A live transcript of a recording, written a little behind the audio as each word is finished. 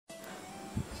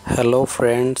Hello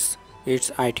friends, it's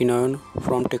IT9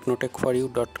 from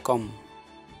technotechforyou.com.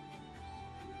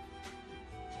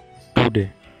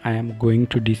 Today I am going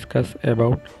to discuss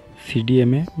about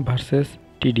CDMA versus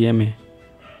TDMA,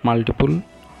 multiple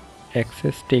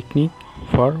access technique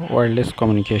for wireless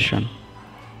communication.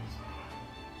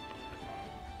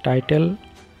 Title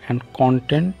and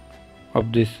content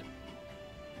of this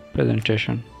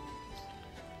presentation.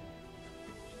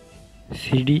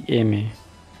 CDMA,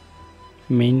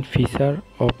 main feature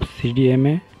of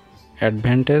CDMA,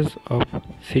 advantage of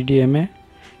CDMA,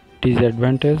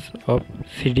 disadvantage of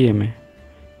CDMA.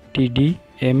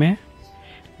 TDMA,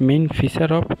 main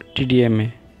feature of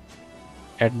TDMA,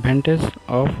 advantage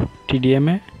of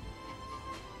TDMA,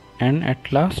 and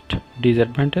at last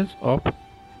disadvantage of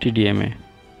TDMA.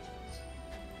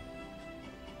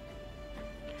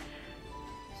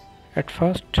 At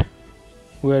first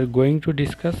we are going to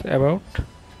discuss about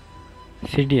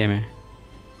CDMA.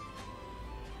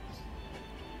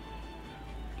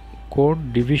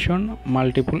 Code division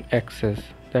multiple access,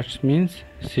 that means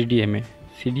CDMA.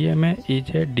 CDMA is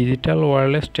a digital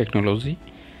wireless technology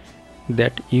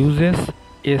that uses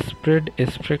a spread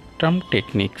spectrum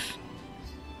techniques.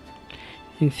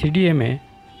 In CDMA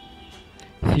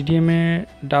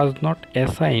does not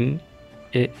assign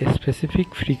a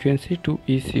specific frequency to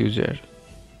each user.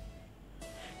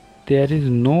 There is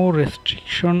no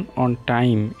restriction on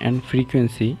time and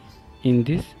frequency in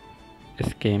this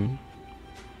scheme.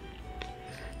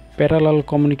 Parallel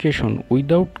communication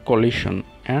without collision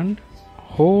and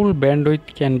whole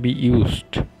bandwidth can be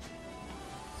used.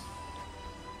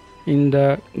 In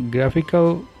the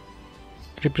graphical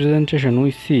representation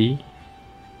we see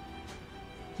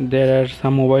there are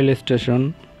some mobile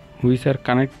stations which are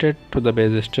connected to the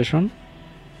base station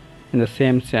in the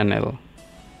same channel.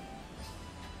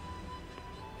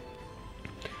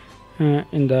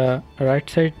 In the right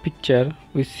side picture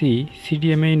we see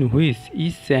CDMA in which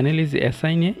each channel is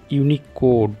assigned a unique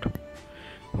code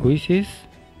which is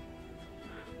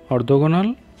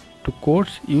orthogonal to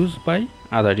codes used by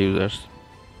other users.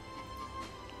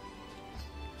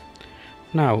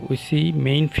 Now we see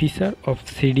main feature of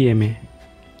CDMA.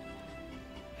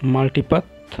 Multipath,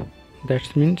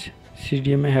 that means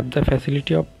CDMA have the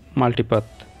facility of multipath.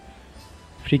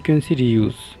 Frequency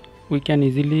reuse, we can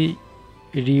easily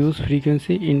reuse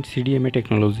frequency in CDMA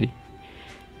technology.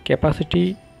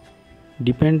 Capacity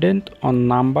dependent on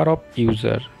number of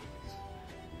user.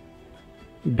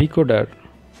 Decoder,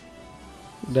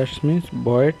 that means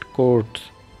void codes.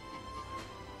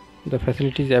 The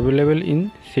facility is available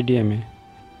in CDMA.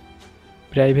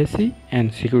 Privacy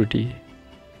and security,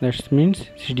 that means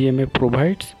CDMA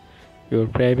provides your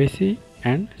privacy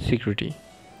and security.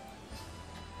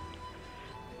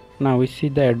 Now we see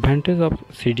the advantage of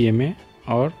CDMA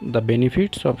or the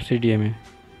benefits of CDMA.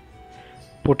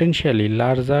 Potentially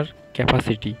larger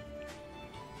capacity.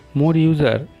 More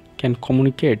user can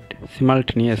communicate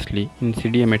simultaneously in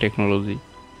CDMA technology.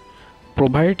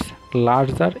 Provides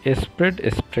larger spread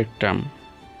spectrum.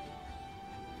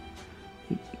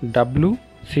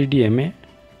 WCDMA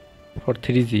for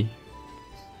 3G.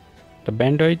 The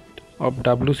bandwidth of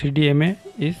WCDMA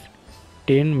is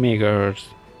 10 MHz.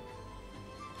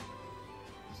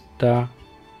 The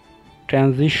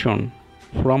transition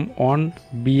from one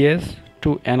BS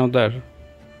to another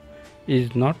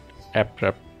is not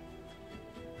abrupt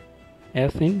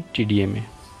as in TDMA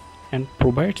and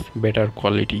provides better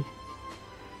quality.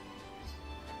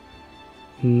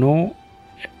 No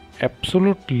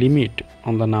absolute limit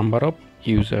on the number of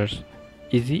users.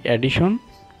 Easy addition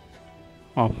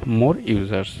of more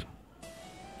users.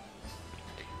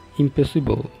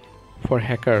 Impossible for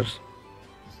hackers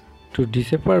to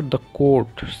decipher the code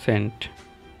sent.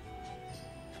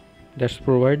 That's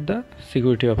provide the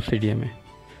security of CDMA.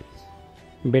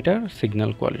 Better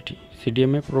signal quality.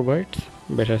 CDMA provides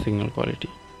better signal quality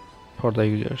for the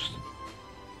users.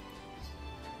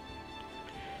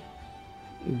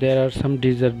 There are some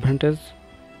disadvantages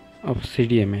of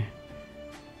CDMA.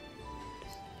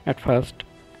 At first,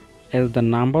 as the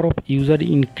number of users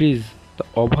increase, the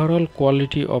overall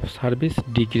quality of service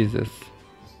decreases.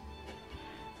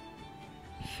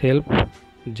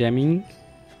 Self-jamming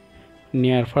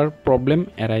near-far problem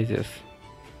arises.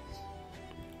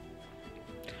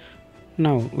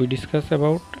 Now we discuss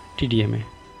about TDMA.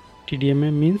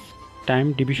 TDMA means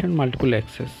time division multiple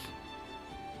access.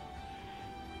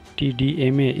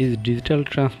 TDMA is digital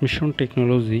transmission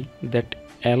technology that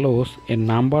allows a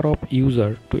number of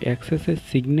users to access a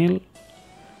single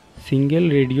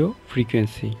radio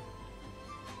frequency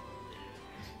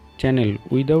channel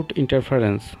without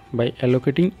interference by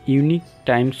allocating unique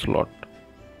time slot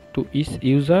to each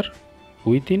user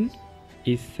within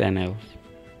each channel.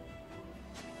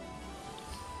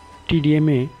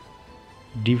 TDMA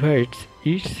divides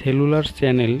each cellular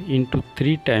channel into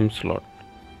 3 time slots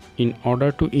in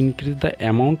order to increase the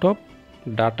amount of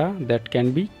data that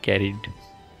can be carried.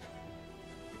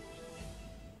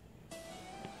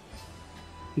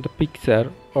 The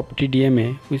picture of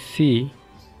TDMA, we see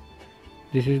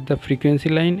this is the frequency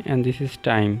line and this is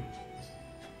time.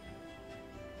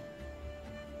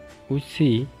 We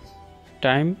see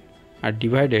time are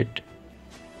divided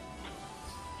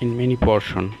in many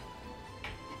portions.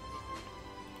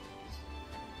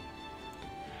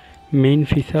 Main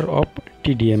feature of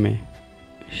TDMA: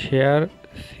 share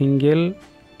single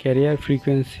carrier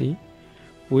frequency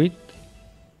with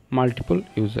multiple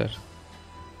users.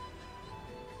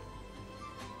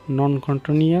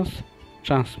 Non-continuous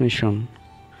transmission.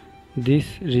 This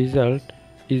result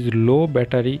is low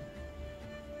battery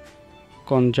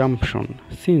consumption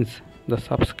since the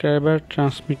subscriber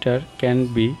transmitter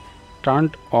can be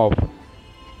turned off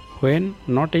when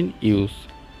not in use.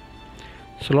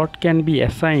 Slot can be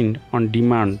assigned on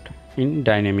demand in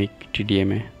dynamic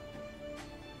TDMA.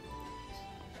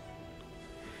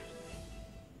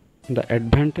 The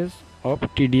advantage of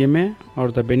TDMA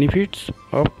or the benefits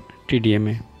of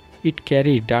TDMA: it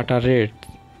carries data rates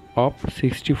of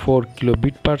 64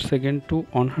 kilobit per second to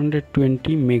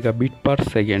 120 megabit per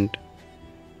second.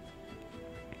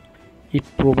 It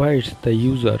provides the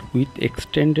user with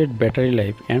extended battery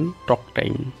life and talk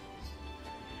time.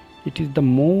 It is the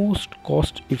most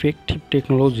cost-effective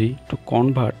technology to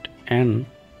convert an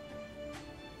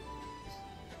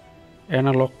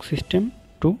analog system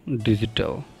to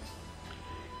digital.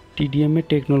 TDMA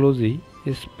technology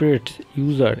spreads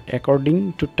user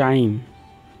according to time.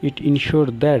 It ensures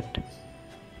that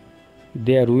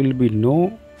there will be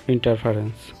no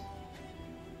interference.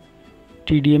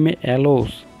 TDMA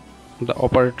allows the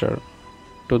operator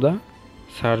to the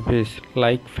service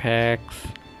like fax,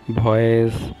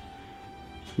 voice,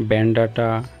 band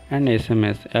data and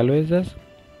SMS always as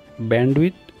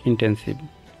bandwidth intensive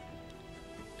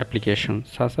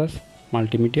applications such as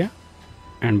multimedia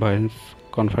and voice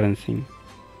conferencing.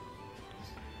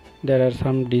 There are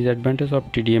some disadvantages of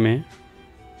TDMA.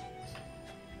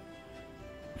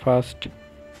 First,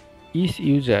 each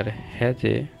user has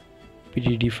a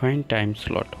predefined time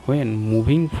slot. When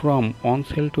moving from one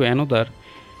cell to another,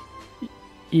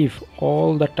 if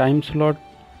all the time slots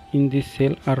in this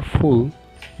cell are full,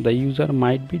 the user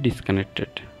might be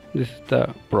disconnected. This is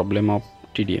the problem of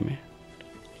TDMA.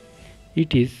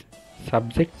 It is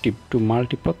subjective to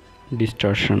multiple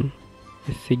distortion.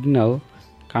 A signal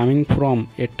coming from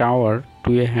a tower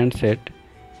to a handset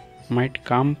might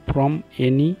come from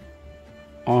any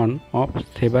one of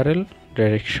several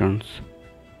directions.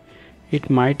 It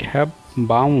might have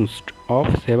bounced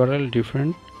off several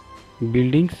different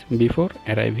buildings before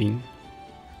arriving.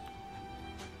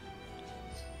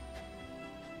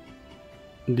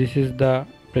 This is the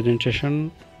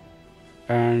presentation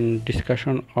and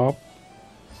discussion of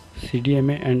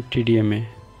CDMA and TDMA.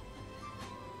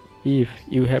 If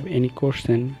you have any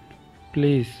question,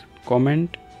 please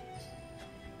comment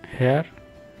here.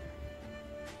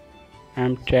 I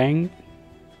am trying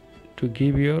to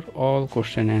give your all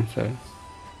question answer.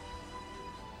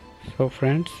 So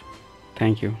friends,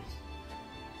 thank you.